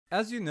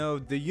As you know,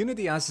 the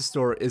Unity Asset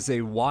Store is a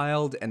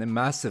wild and a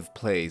massive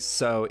place,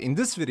 so in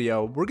this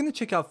video, we're gonna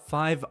check out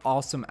 5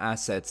 awesome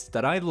assets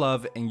that I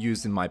love and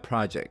use in my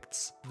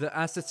projects. The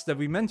assets that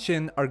we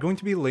mention are going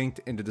to be linked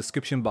in the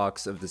description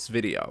box of this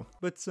video.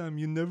 But Sam,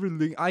 you never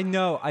link— I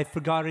know, I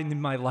forgot it in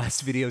my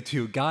last video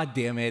too, god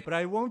damn it, but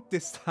I won't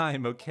this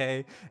time,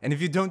 okay? And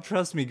if you don't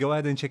trust me, go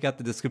ahead and check out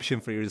the description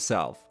for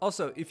yourself.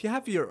 Also, if you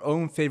have your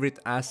own favorite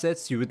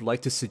assets you would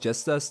like to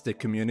suggest us, the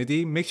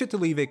community, make sure to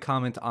leave a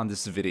comment on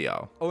this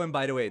video. Oh, and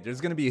by the way,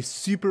 there's gonna be a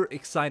super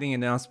exciting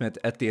announcement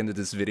at the end of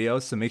this video,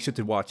 so make sure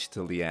to watch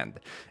till the end.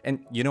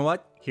 And you know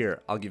what?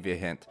 Here, I'll give you a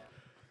hint.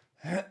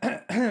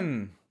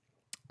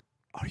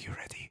 Are you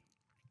ready?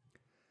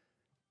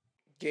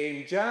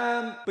 Game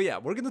jam! But yeah,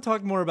 we're gonna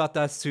talk more about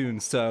that soon,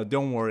 so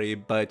don't worry.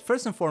 But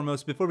first and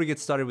foremost, before we get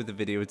started with the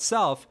video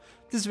itself,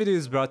 this video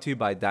is brought to you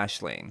by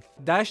Dashlane.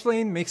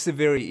 Dashlane makes it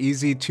very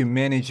easy to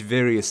manage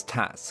various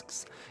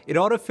tasks. It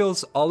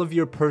autofills all of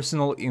your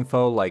personal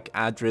info like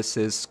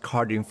addresses,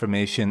 card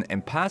information,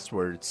 and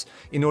passwords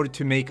in order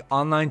to make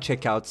online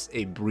checkouts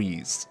a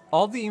breeze.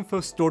 All the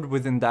info stored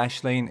within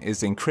Dashlane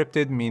is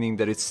encrypted, meaning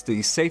that it's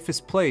the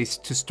safest place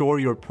to store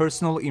your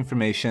personal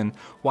information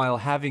while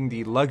having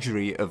the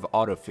luxury of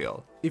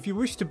autofill. If you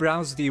wish to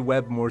browse the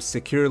web more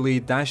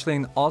securely,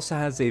 Dashlane also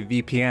has a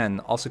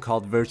VPN, also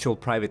called Virtual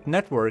Private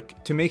Network,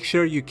 to make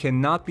sure you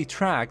cannot be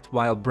tracked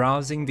while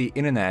browsing the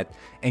internet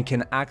and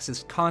can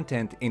access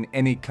content in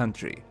any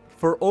country.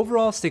 For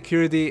overall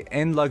security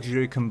and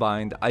luxury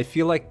combined, I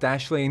feel like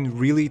Dashlane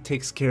really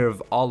takes care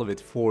of all of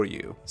it for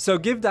you. So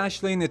give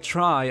Dashlane a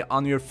try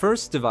on your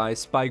first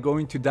device by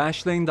going to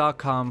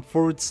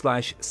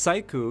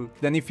dashlane.com/Sykoo.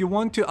 Then if you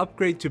want to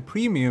upgrade to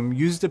premium,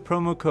 use the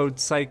promo code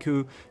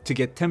Sykoo to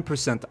get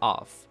 10%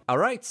 off.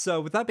 Alright, so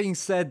with that being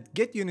said,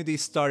 get Unity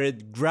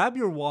started, grab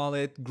your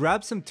wallet,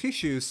 grab some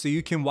tissues so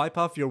you can wipe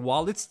off your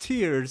wallet's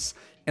tears,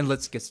 and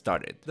let's get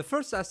started. The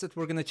first asset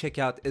we're gonna check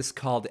out is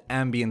called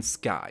Ambient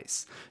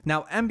Skies.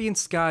 Now, Ambient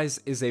Skies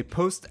is a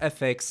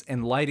post-FX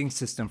and lighting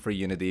system for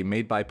Unity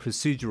made by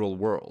Procedural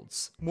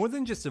Worlds. More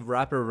than just a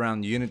wrapper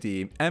around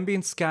Unity,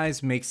 Ambient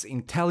Skies makes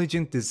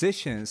intelligent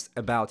decisions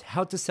about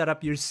how to set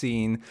up your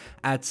scene,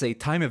 adds a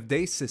time of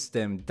day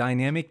system,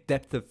 dynamic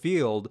depth of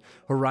field,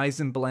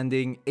 horizon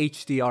blending,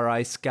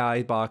 HDRI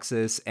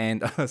skyboxes,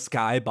 and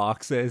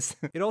skyboxes.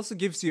 It also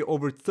gives you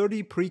over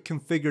 30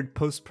 pre-configured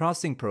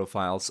post-processing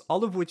profiles,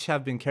 all of which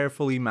have been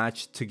carefully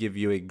matched to give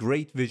you a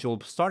great visual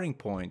starting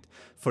point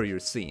for your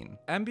scene.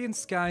 Ambient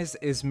Skies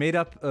is made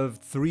up of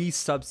 3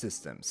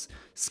 subsystems: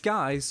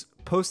 skies,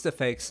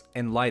 post-effects,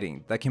 and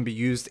lighting that can be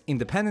used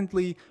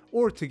independently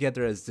or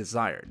together as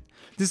desired.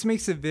 This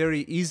makes it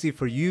very easy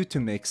for you to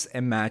mix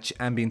and match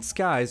Ambient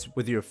Skies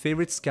with your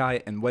favorite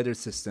sky and weather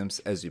systems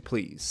as you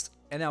please.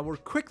 And now we're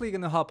quickly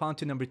gonna hop on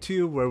to number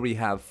 2, where we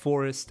have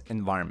Forest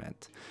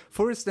Environment.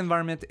 Forest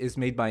Environment is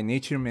made by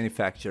Nature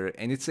Manufacture,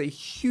 and it's a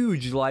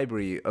huge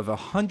library of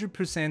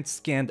 100%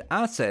 scanned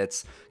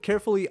assets,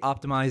 carefully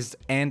optimized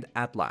and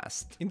at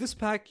last. In this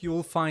pack, you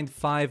will find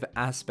 5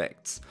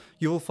 aspects.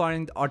 You will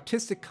find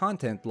artistic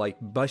content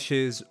like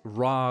bushes,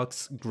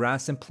 rocks,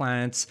 grass and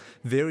plants,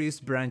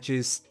 various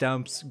branches,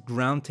 stumps,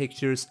 ground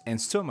textures,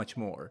 and so much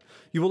more.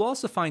 You will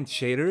also find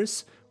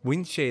shaders,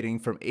 wind shading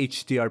from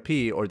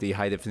HDRP or the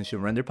high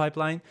definition render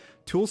pipeline,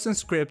 tools and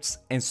scripts,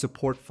 and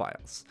support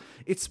files.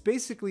 It's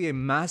basically a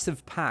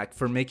massive pack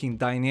for making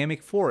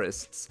dynamic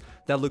forests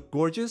that look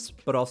gorgeous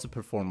but also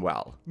perform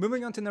well.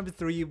 Moving on to number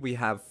 3, we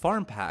have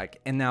Farm Pack,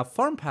 and now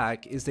Farm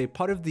Pack is a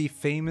part of the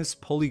famous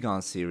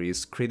Polygon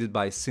series created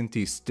by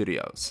Synty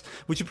Studios,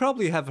 which you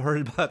probably have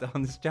heard about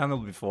on this channel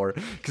before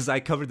because I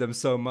covered them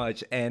so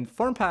much. And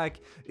Farm Pack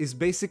is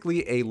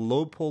basically a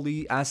low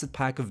poly asset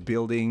pack of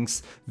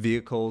buildings,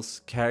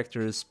 vehicles,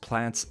 characters,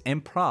 plants,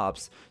 and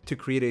props to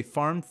create a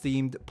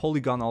farm-themed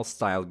polygonal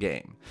style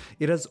game.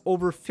 It has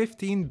over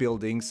 15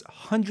 buildings,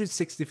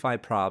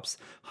 165 props,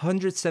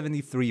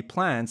 173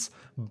 plants,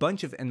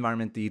 bunch of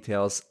environment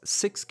details,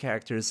 6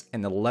 characters,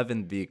 and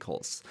 11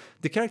 vehicles.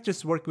 The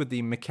characters work with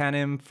the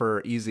mechanism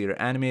for easier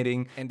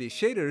animating, and the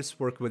shaders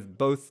work with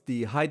both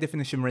the high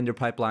definition render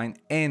pipeline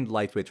and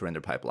lightweight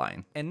render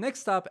pipeline. And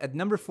next up at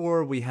number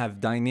 4, we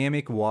have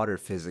Dynamic Water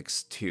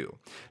Physics 2.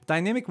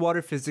 Dynamic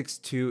Water Physics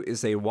 2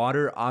 is a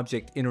water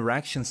object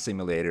interaction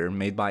simulator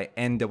made by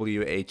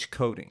NWH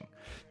Coding.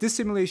 This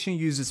simulation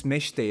uses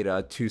mesh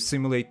data to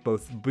simulate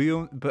both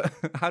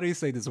how do you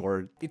say this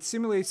word? It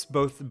simulates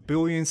both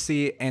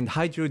buoyancy and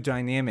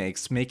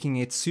hydrodynamics, making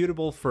it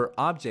suitable for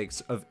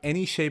objects of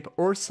any shape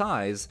or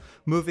size,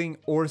 moving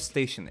or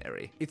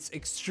stationary. It's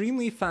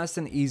extremely fast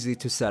and easy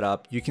to set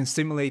up. You can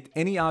simulate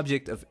any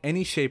object of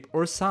any shape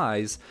or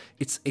size.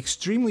 It's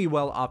extremely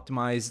well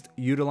optimized,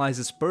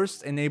 utilizes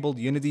burst-enabled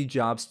Unity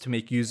jobs to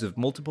make use of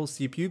multiple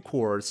CPU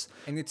cores,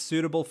 and it's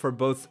suitable for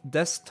both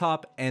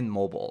desktop and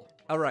mobile.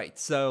 Alright,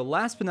 so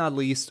last but not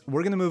least,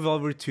 we're gonna move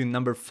over to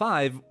number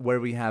 5,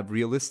 where we have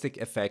Realistic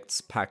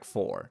Effects Pack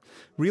 4.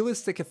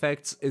 Realistic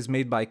Effects is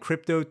made by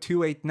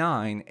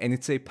Crypto289, and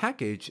it's a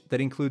package that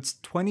includes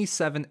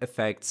 27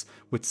 effects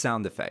with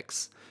sound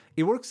effects.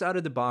 It works out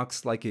of the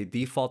box like a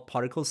default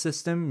particle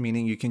system,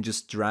 meaning you can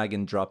just drag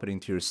and drop it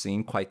into your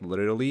scene quite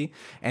literally,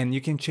 and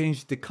you can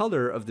change the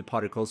color of the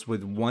particles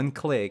with one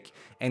click,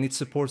 and it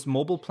supports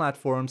mobile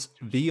platforms,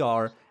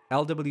 VR,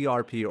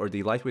 LWRP or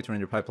the lightweight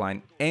render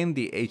pipeline, and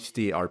the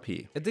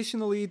HDRP.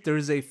 Additionally, there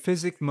is a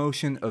physics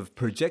motion of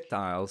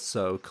projectiles,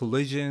 so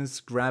collisions,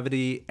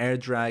 gravity, air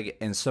drag,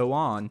 and so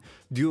on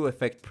do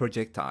affect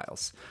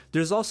projectiles.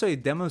 There's also a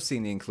demo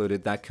scene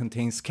included that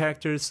contains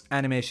characters,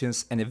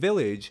 animations, and a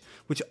village,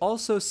 which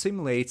also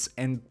simulates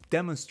and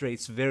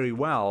demonstrates very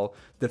well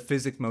the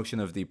physics motion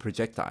of the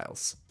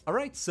projectiles.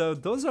 Alright, so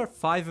those are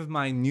 5 of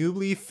my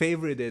newly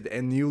favorited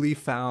and newly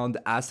found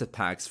asset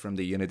packs from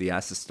the Unity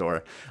Asset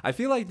Store. I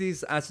feel like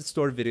these Asset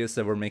Store videos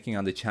that we're making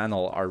on the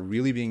channel are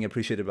really being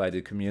appreciated by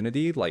the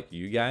community, like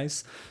you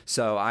guys.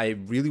 So I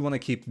really want to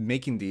keep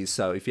making these.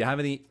 So if you have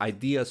any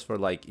ideas for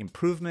like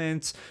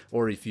improvements,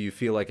 or if you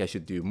feel like I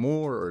should do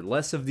more or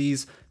less of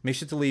these, make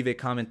sure to leave a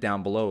comment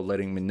down below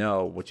letting me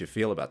know what you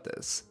feel about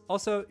this.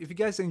 Also, if you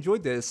guys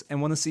enjoyed this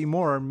and want to see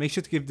more, make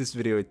sure to give this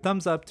video a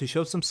thumbs up to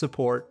show some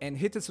support and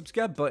hit the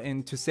subscribe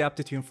button to stay up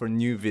to tune for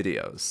new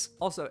videos.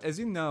 Also, as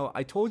you know,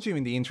 I told you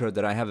in the intro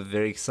that I have a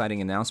very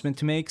exciting announcement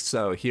to make,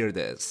 so here it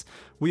is.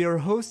 We are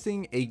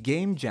hosting a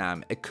game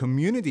jam, a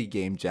community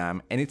game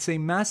jam, and it's a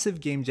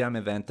massive game jam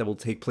event that will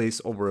take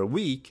place over a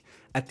week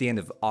at the end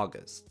of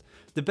August.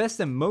 The best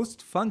and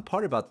most fun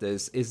part about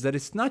this is that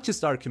it's not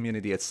just our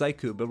community at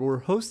Sykoo, but we're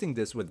hosting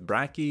this with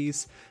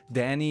Brackies,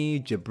 Danny,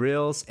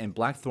 Jabrils, and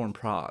Blackthorn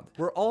Prod.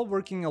 We're all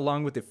working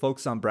along with the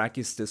folks on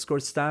Brackies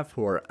Discord staff,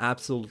 who are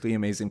absolutely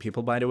amazing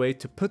people by the way,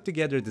 to put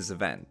together this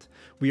event.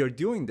 We are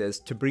doing this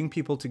to bring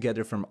people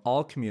together from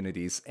all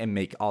communities and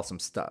make awesome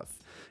stuff.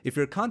 If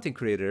you're a content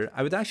creator,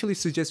 I would actually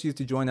suggest you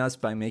to join us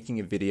by making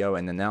a video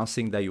and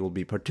announcing that you will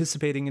be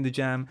participating in the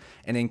jam,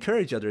 and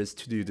encourage others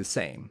to do the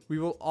same. We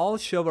will all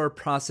show our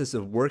process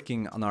of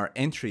working on our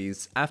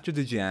entries after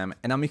the jam,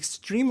 and I'm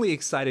extremely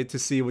excited to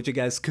see what you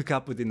guys cook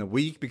up within a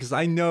week, because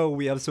I know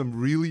we have some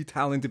really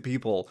talented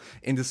people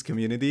in this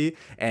community,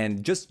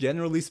 and just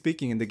generally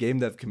speaking in the game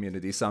dev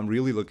community, so I'm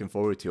really looking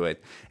forward to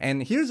it.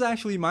 And here's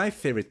actually my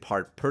favorite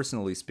part,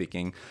 personally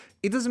speaking.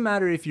 It doesn't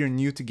matter if you're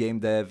new to game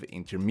dev,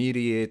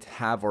 intermediate,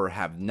 have or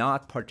have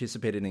not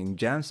participated in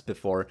jams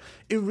before,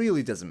 it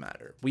really doesn't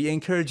matter. We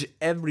encourage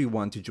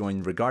everyone to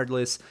join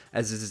regardless,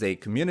 as this is a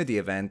community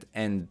event,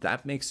 and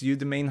that makes you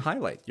the main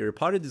highlight. You're a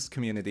part of this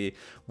community,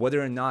 whether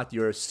or not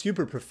you're a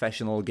super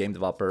professional game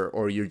developer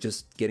or you're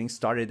just getting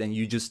started and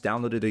you just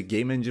downloaded a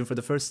game engine for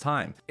the first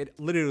time. It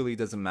literally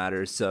doesn't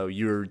matter, so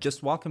you're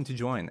just welcome to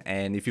join.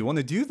 And if you want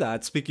to do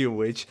that, speaking of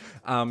which,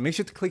 make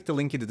sure to click the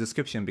link in the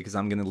description, because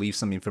I'm going to leave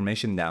some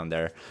information down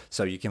there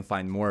so you can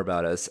find more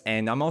about us.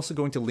 And I'm also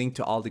going to link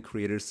to all the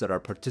creators that are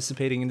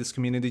participating in this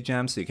community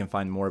jam, so you can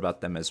find more about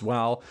them as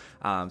well.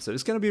 So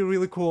it's going to be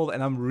really cool,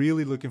 and I'm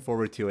really looking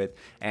forward to it,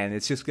 and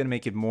it's just going to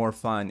make it more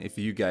fun if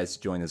you guys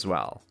join as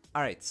well.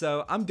 Alright,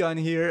 so I'm done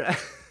here.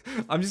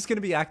 I'm just going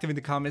to be active in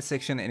the comment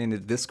section and in the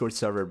Discord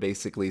server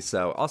basically.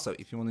 So also,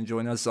 if you want to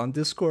join us on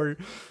Discord,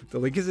 the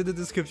link is in the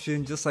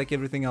description, just like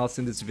everything else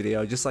in this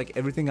video, just like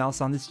everything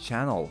else on this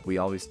channel. We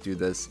always do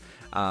this.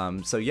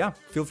 So yeah,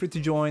 feel free to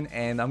join,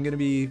 and I'm going to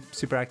be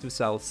super active,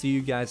 so I'll see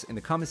you guys in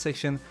the comment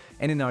section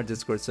and in our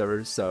Discord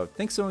server. So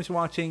thanks so much for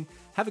watching,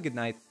 have a good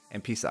night,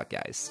 and peace out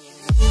guys.